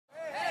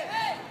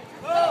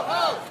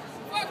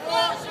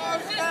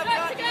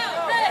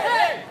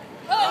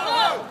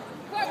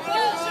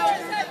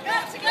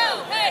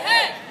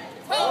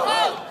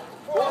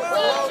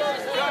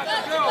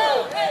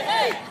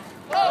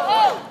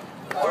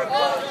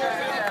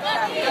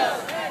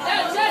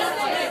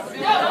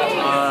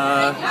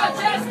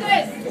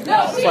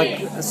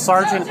Looks like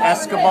Sergeant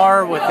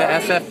Escobar with the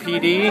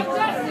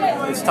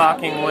SFPD is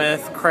talking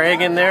with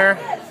Craig in there.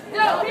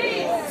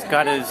 He's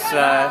got his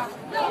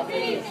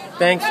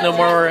Thanks No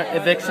More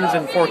Evictions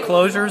and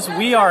Foreclosures.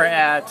 We are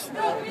at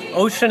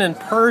Ocean and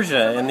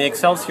Persia in the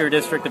Excelsior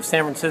district of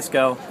San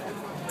Francisco.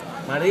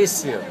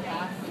 Mauricio.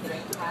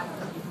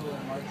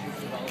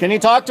 Can you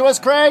talk to us,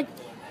 Craig?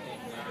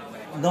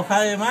 No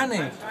have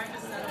money.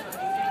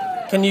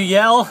 Can you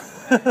yell?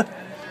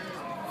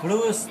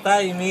 Cruz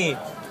está en mí.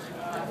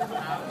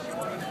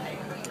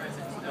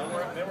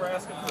 They were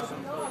asking for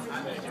some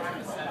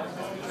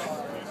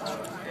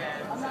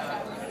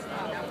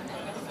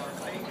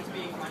Bank is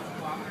being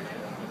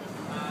uncooperative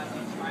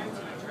in trying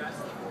to address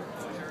the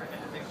foreclosure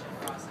and eviction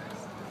process.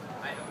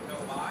 I don't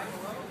know why.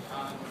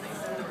 They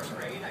said they were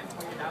afraid. I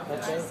pointed out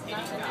that I'm a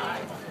skinny guy.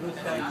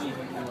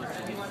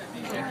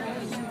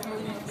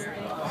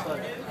 Very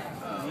cooperative.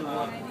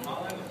 All I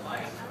would like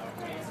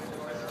is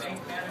for the bank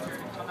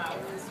manager to come out and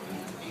speak to me.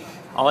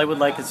 All I would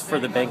like is for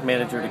the bank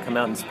manager to come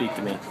out and speak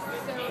to me.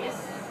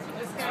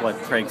 That's what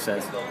Craig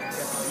says.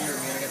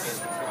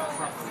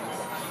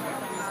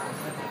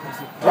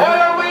 Why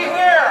are we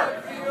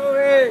here?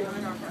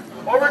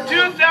 Over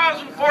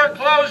 2,000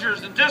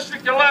 foreclosures in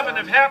District 11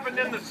 have happened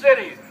in the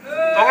city,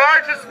 the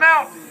largest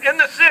amount in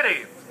the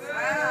city.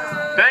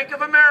 Bank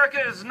of America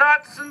is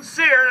not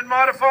sincere in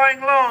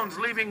modifying loans,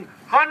 leaving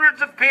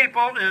hundreds of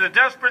people in a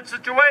desperate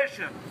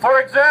situation. For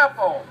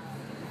example,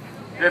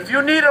 if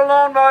you need a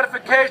loan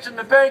modification,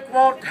 the bank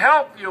won't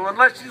help you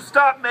unless you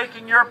stop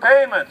making your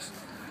payments.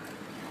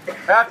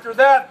 After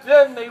that,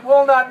 then they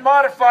will not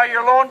modify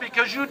your loan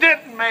because you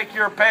didn't make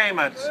your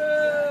payments.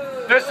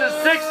 This is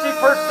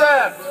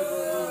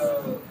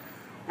 60%.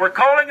 We're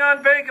calling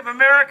on Bank of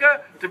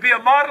America to be a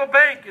model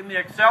bank in the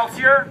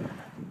Excelsior